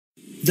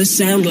The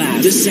Sound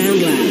Lab, the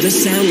Sound Lab, the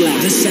Sound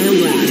Lab, the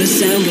Sound Lab, the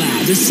Sound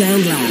Lab, the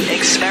Sound Lab.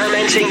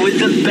 Experimenting with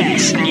the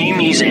best new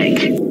music.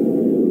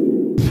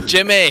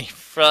 Jimmy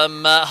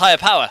from Higher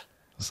Power.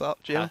 What's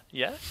up, Jim?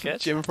 Yeah,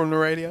 good. Jim from the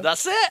radio.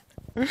 That's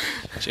it.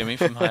 Jimmy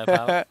from Higher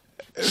Power.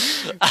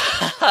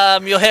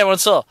 You're here on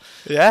tour.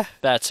 Yeah.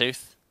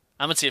 Beartooth,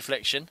 Amity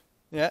Affliction.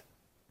 Yeah.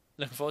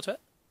 Looking forward to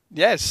it?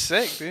 Yeah, it's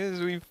sick.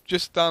 We've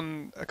just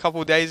done a couple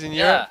of days in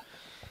Europe,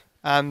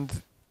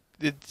 and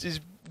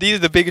these are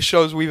the biggest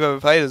shows we've ever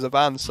played as a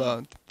band.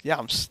 So yeah,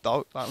 I'm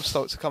stoked. I'm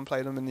stoked to come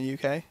play them in the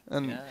UK,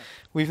 and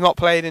we've not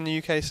played in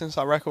the UK since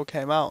our record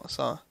came out.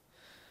 So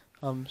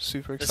I'm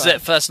super excited. This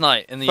is it, first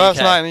night in the UK.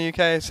 First night in the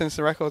UK since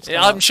the record's come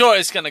I'm out. sure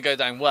it's going to go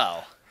down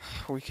well.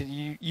 We could.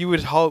 You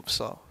would hope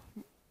so.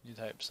 You'd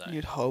hope so.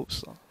 You'd hope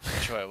so.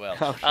 I'm sure it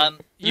will.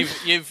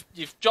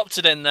 You've dropped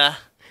it in there.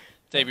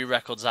 Debut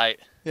record's out.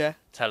 Yeah.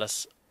 Tell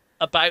us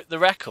about the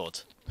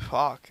record.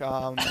 Fuck.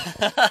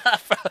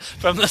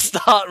 From the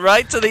start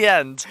right to the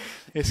end.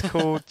 It's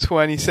called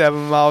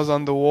 27 Miles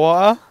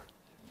Underwater,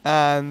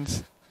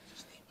 and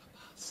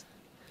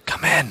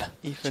come in.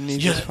 Ethan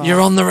needs his phone. You're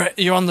on the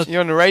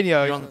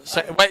radio.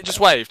 Wait, just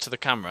wave to the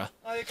camera.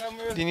 Hi,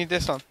 camera. Do you need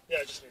this one? Yeah,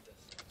 I just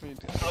need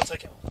this. I'll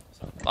take it off.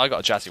 I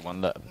got a jazzy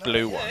one, look,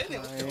 blue one.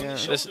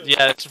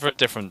 It's for a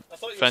different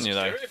venue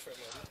though.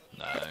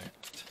 No. Right,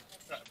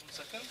 1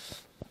 second.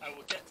 I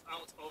will get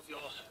out of your...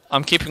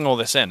 I'm keeping all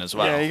this in as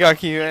well. Yeah, you gotta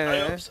keep it in. I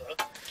hope so.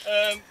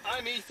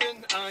 I'm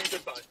Ethan, and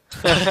goodbye.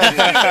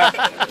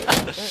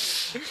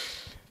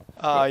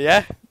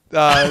 Yeah.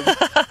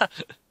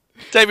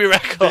 Debut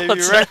record.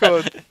 Debut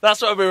record.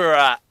 That's what we were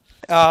at.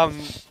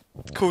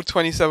 Called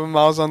 27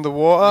 Miles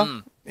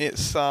Underwater.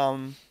 It's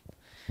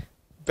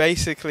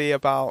basically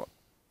about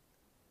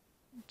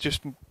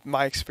just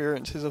my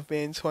experiences of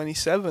being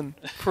 27,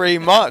 pretty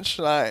much.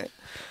 Like,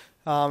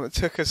 it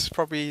took us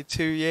probably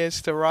 2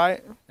 years to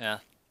write. Yeah.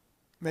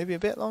 Maybe a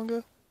bit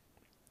longer.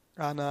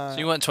 And so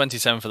you weren't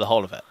 27 for the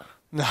whole of it?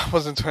 No, I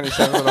wasn't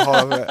 27 for the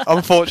whole of it,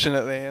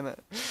 unfortunately, innit?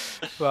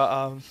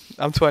 But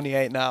I'm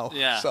 28 now,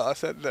 so I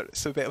said that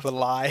it's a bit of a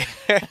lie.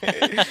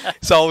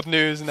 It's old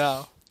news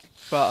now.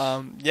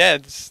 But yeah,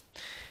 it's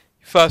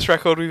first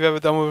record we've ever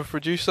done with a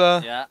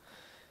producer. Yeah.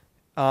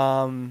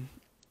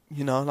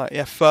 You know,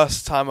 like,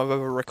 first time I've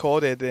ever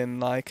recorded in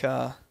like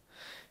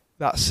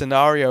that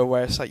scenario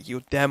where it's like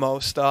you'll demo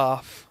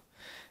stuff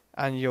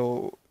and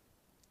you'll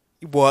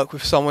work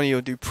with someone, you'll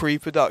do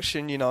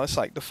pre-production, you know. It's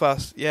like the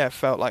first, it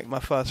felt like my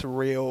first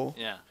real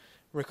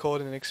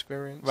recording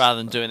experience. Rather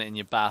than doing it in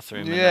your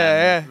bathroom and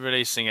then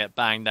releasing it,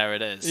 bang, there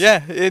it is.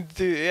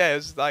 It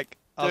was like,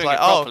 I was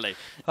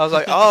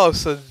like, oh,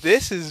 so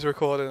this is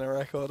recording a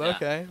record,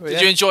 okay. But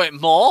did you enjoy it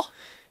more?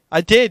 I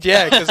did,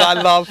 because I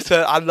love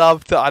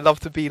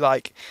to be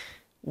like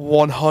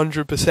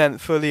 100%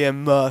 fully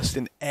immersed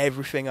in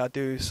everything I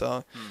do.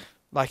 So,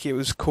 like, it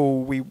was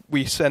cool.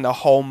 We spent a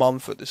whole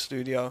month at the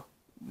studio,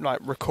 like,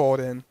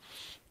 recording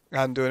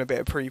and doing a bit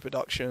of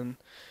pre-production.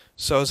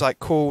 So it was like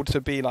cool to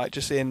be like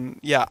just in.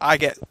 I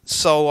get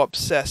so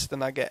obsessed,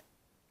 and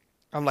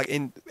I'm like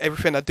in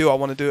everything I do. I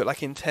want to do it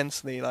like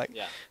intensely, like.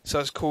 So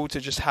it's cool to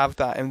just have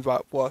that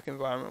work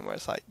environment where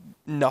it's like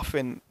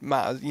nothing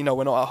matters. You know,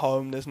 we're not at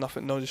home. There's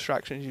nothing, no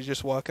distractions. You're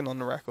just working on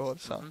the record.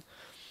 So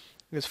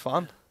it was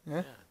fun.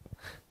 Yeah.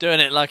 Doing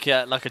it like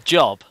a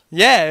job.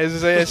 Yeah,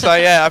 it's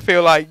like I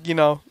feel like, you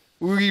know,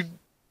 we've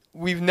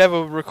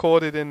never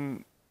recorded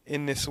in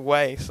this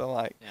way. So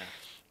like,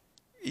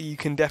 you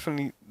can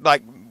definitely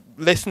like.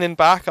 Listening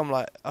back, I'm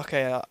like,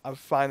 okay, I've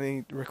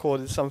finally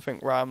recorded something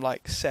where I'm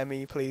like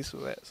semi-pleased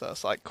with it. So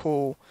it's like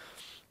cool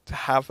to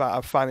have that.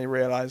 I've finally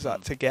realised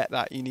that to get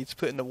that, you need to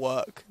put in the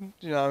work. Do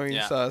you know what I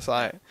mean? So it's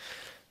like,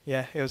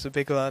 it was a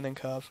big learning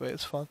curve, but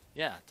it's fun.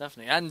 Yeah,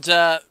 definitely. And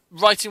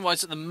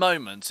writing-wise at the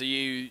moment, are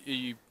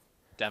you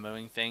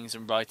demoing things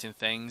and writing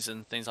things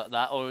and things like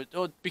that? Or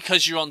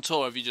because you're on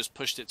tour, have you just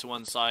pushed it to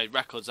one side,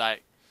 records out?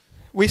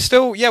 We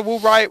still, we'll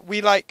write,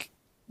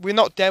 we're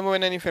not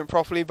demoing anything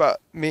properly, but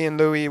me and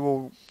Louis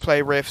will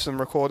play riffs and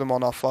record them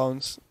on our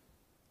phones.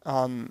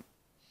 You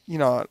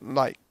know,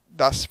 like,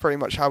 that's pretty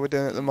much how we're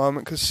doing it at the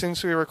moment. Because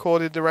since we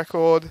recorded the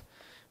record,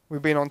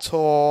 we've been on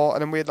tour,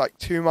 and then we had like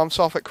 2 months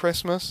off at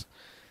Christmas,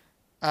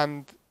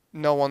 and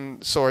no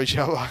one saw each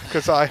other.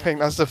 Because I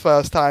think that's the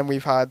first time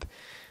we've had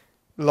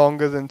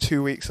longer than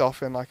 2 weeks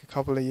off in like a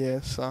couple of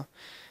years. So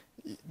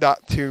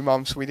that 2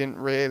 months we didn't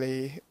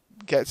really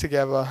get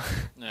together.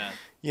 Yeah.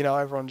 You know,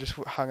 everyone just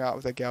hung out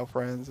with their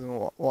girlfriends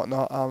and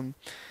whatnot.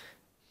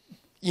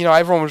 You know,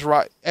 everyone was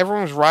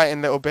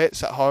writing little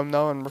bits at home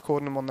though and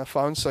recording them on their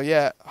phones.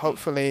 So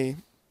hopefully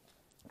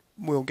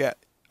we'll get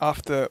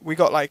we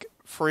got like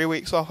 3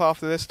 weeks off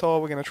after this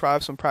tour. We're gonna try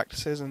out some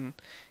practices and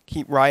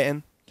keep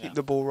writing, keep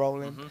the ball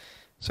rolling.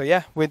 So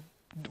we're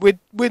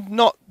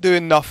not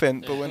doing nothing,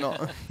 but we're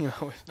not, you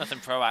know, nothing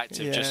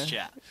proactive just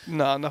yet.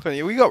 No,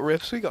 nothing. We got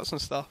riffs, we got some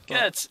stuff.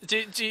 Good.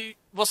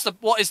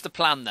 What is the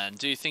plan then?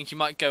 Do you think you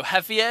might go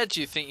heavier? Do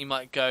you think you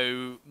might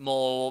go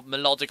more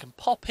melodic and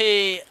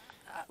poppy?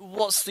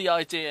 What's the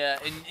idea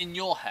in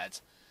your head?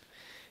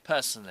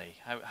 personally,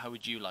 how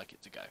would you like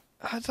it to go?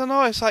 I don't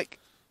know. It's like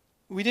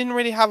we didn't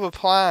really have a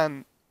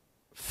plan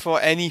for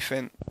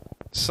anything,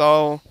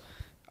 so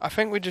I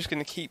think we're just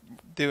gonna keep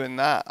doing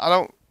that. I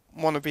don't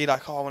want to be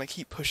like, oh, I want to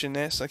keep pushing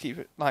this. I keep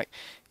it like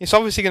it's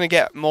obviously gonna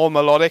get more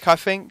melodic. I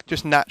think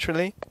just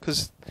naturally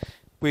because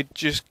we're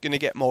just gonna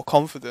get more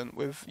confident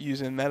with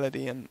using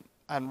melody and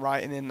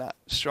writing in that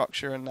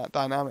structure and that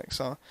dynamic.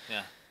 So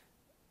yeah,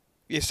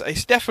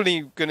 it's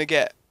definitely gonna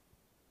get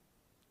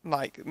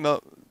like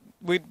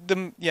we're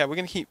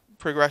gonna keep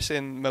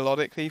progressing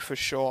melodically for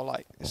sure.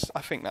 Like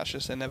I think that's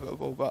just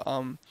inevitable. But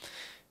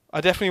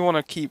I definitely want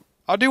to keep.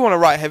 I do want to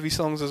write heavy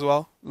songs as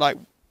well. Like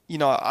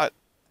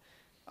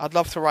I'd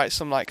love to write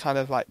some like kind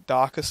of like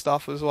darker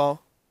stuff as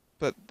well.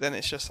 But then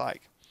it's just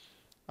like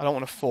I don't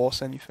want to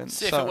force anything.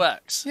 See if it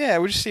works. Yeah,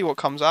 we'll just see what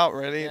comes out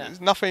really. Yeah.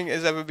 Nothing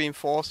has ever been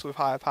forced with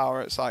Higher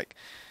Power. It's like,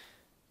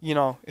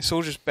 it's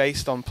all just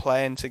based on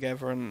playing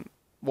together and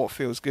what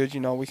feels good.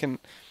 We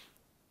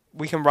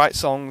can write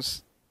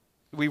songs.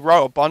 We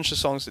wrote a bunch of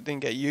songs that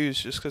didn't get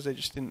used just because they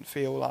just didn't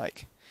feel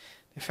like,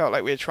 it felt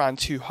like we were trying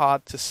too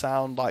hard to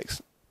sound like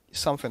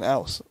something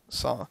else.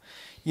 So,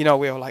 we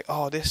were like,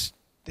 oh, this,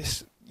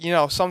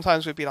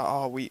 sometimes we'd be like,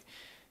 oh, we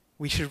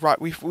should write.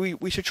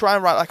 We should try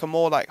and write like a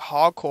more like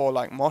hardcore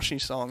like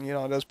moshy song.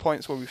 There's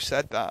points where we've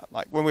said that.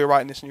 Like when we were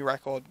writing this new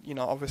record,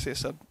 obviously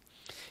it's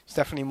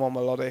definitely more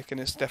melodic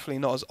and it's definitely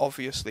not as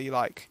obviously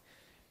like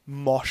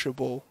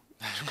moshable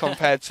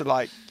compared to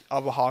like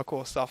other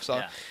hardcore stuff.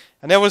 So,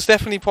 and there was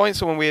definitely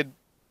points when we'd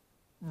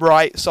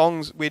write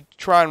songs. We'd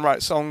try and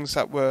write songs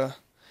that were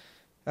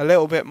a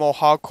little bit more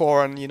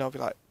hardcore and be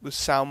like would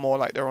sound more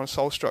like their own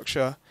soul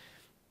structure.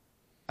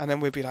 And then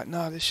we'd be like,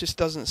 no, this just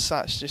doesn't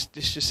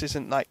this just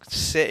isn't like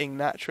sitting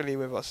naturally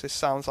with us. This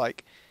sounds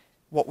like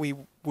what we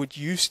would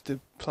used to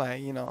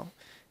play,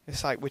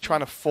 It's like we're trying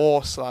to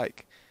force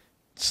like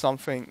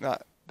something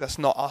that's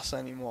not us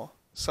anymore.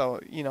 So,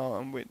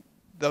 and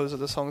those are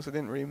the songs that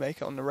didn't really make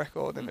it on the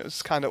record. And it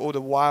was kind of all the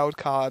wild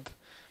card,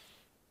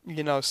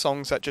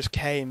 songs that just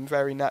came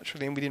very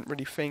naturally and we didn't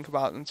really think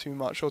about them too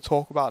much or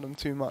talk about them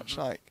too much,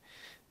 like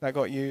that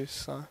got used.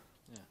 So.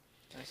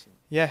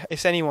 Yeah,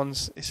 it's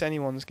anyone's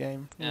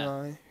game.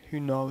 Yeah. Who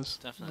knows?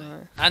 Definitely.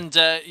 Right. And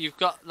you've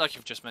got, like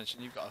you've just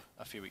mentioned, you've got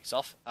a few weeks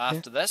off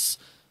after this.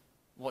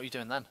 What are you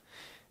doing then?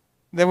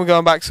 Then we're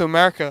going back to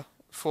America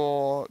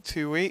for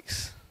 2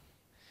 weeks,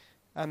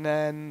 and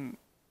then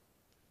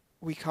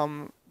we're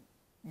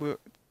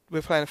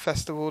playing a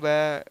festival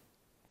there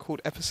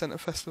called Epicenter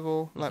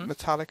Festival. Like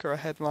Metallica are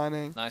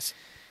headlining. Nice.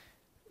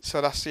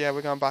 So that's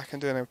we're going back and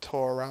doing a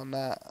tour around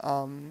that.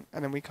 And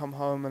then we come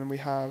home and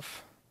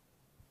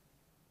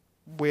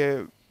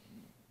we're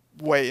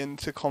waiting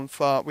to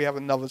confirm. We have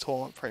another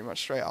tour pretty much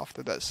straight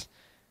after that's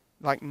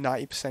like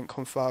 90%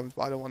 confirmed,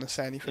 but I don't want to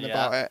say anything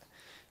about it.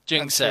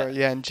 Jinx it.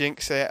 Yeah, and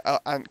jinx it.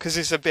 And because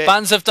it's a bit...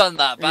 Bands have done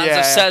that. Bands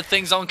have said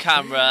things on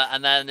camera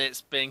and then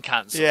it's been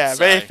cancelled. Yeah,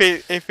 so.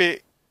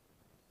 But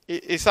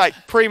it's like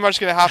pretty much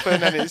going to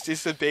happen and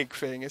it's a big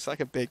thing. It's like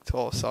a big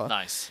tour, so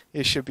nice.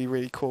 It should be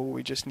really cool.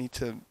 We just need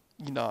to,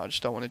 I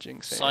just don't want to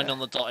jinx it. Sign on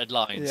the dotted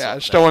line. Yeah, I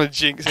just don't want to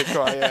jinx it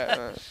quite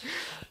yet.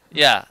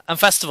 Yeah, and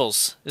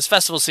festivals. There's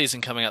festival season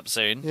coming up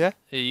soon. Yeah.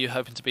 Are you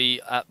hoping to be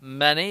at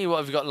many? What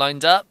have you got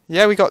lined up?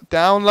 Yeah, we got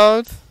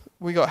Download.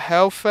 We got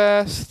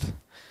Hellfest.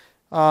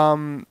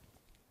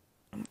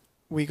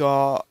 We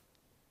got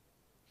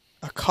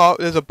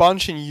there's a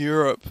bunch in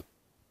Europe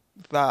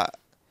that...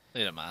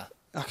 It don't matter.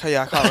 Okay,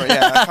 yeah,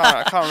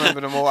 I can't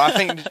remember them all. I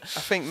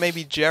think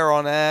maybe Jer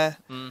on Air.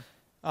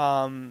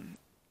 I know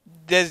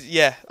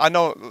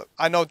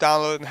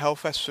Download and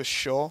Hellfest for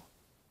sure.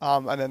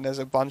 And then there's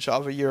a bunch of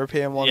other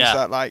European ones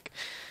that like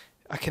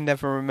I can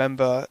never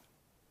remember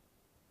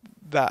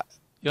that.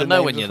 You'll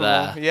know when you're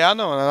there. Yeah, I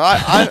know.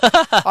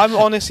 I'm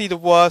honestly the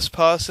worst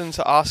person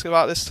to ask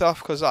about this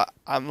stuff because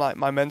I'm like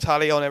my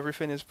mentality on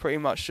everything is pretty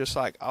much just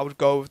like I would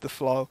go with the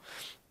flow.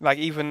 Like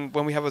even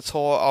when we have a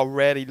tour, I'll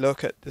rarely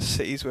look at the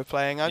cities we're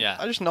playing.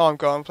 I just know I'm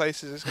going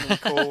places. It's gonna be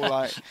cool.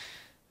 And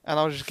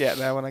I'll just get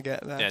there when I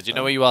get there. Yeah. Do you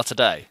know where you are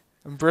today?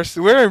 In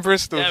Bristol. We're in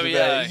Bristol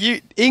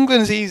today.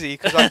 England's easy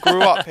because I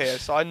grew up here,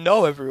 so I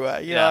know everywhere.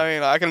 You know what I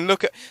mean? Like,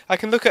 I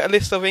can look at a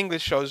list of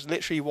English shows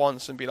literally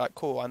once and be like,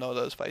 cool, I know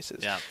those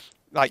places. Yeah.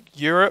 Like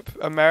Europe,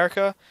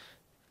 America,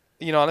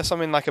 unless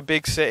I'm in like a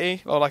big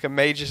city or like a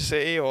major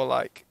city or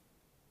like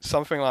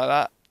something like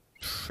that,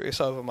 it's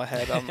over my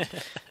head.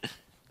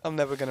 I'm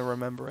never gonna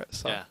remember it.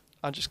 So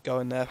I'll just go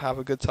in there, have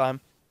a good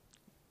time.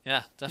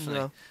 Yeah,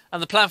 definitely.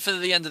 And the plan for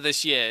the end of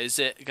this year, is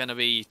it going to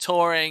be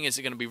touring? Is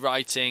it going to be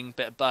writing?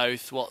 Bit of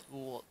both? What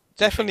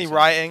Definitely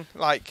writing.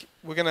 Like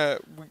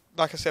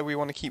like I said, we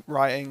want to keep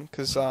writing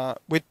because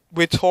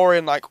we're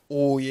touring like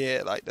all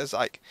year. Like there's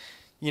like,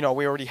 we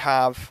already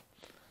have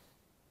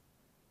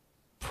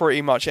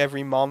pretty much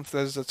every month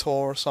there's a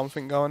tour or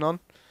something going on.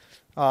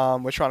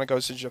 We're trying to go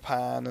to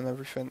Japan and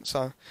everything.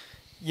 So,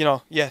 we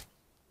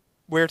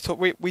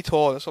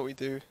tour. That's what we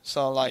do.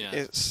 So like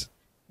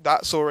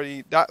that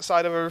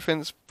side of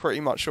everything's pretty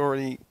much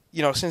already,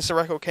 since the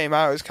record came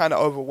out, it was kind of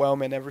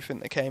overwhelming everything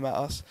that came at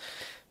us.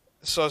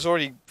 so it's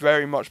already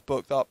very much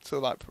booked up to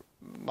like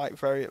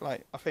very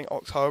like I think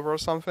October or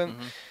something.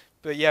 Mm-hmm.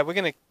 But yeah,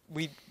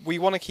 we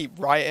want to keep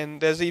writing.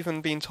 There's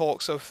even been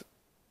talks of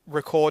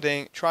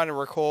trying to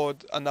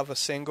record another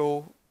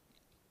single,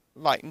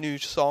 like new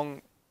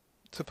song,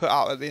 to put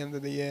out at the end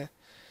of the year,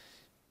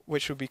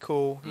 which would be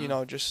cool. You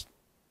know, just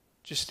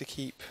to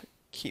keep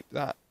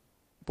that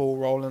ball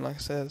rolling, like I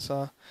said.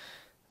 So,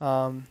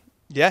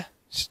 yeah,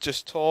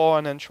 just tour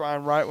and then try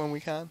and write when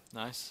we can.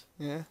 Nice.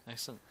 Yeah.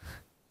 Excellent.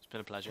 It's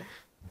been a pleasure.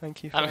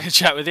 Thank you. Having a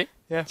chat with you.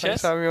 Yeah, Cheers.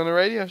 thanks for having me on the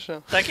radio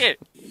show. Thank you.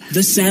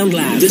 The Sound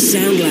Lab, the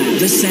Sound Lab,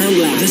 the Sound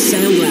Lab, the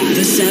Sound Lab,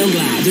 the Sound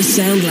Lab, the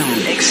Sound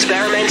Lab.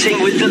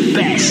 Experimenting with the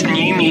best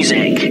new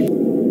music.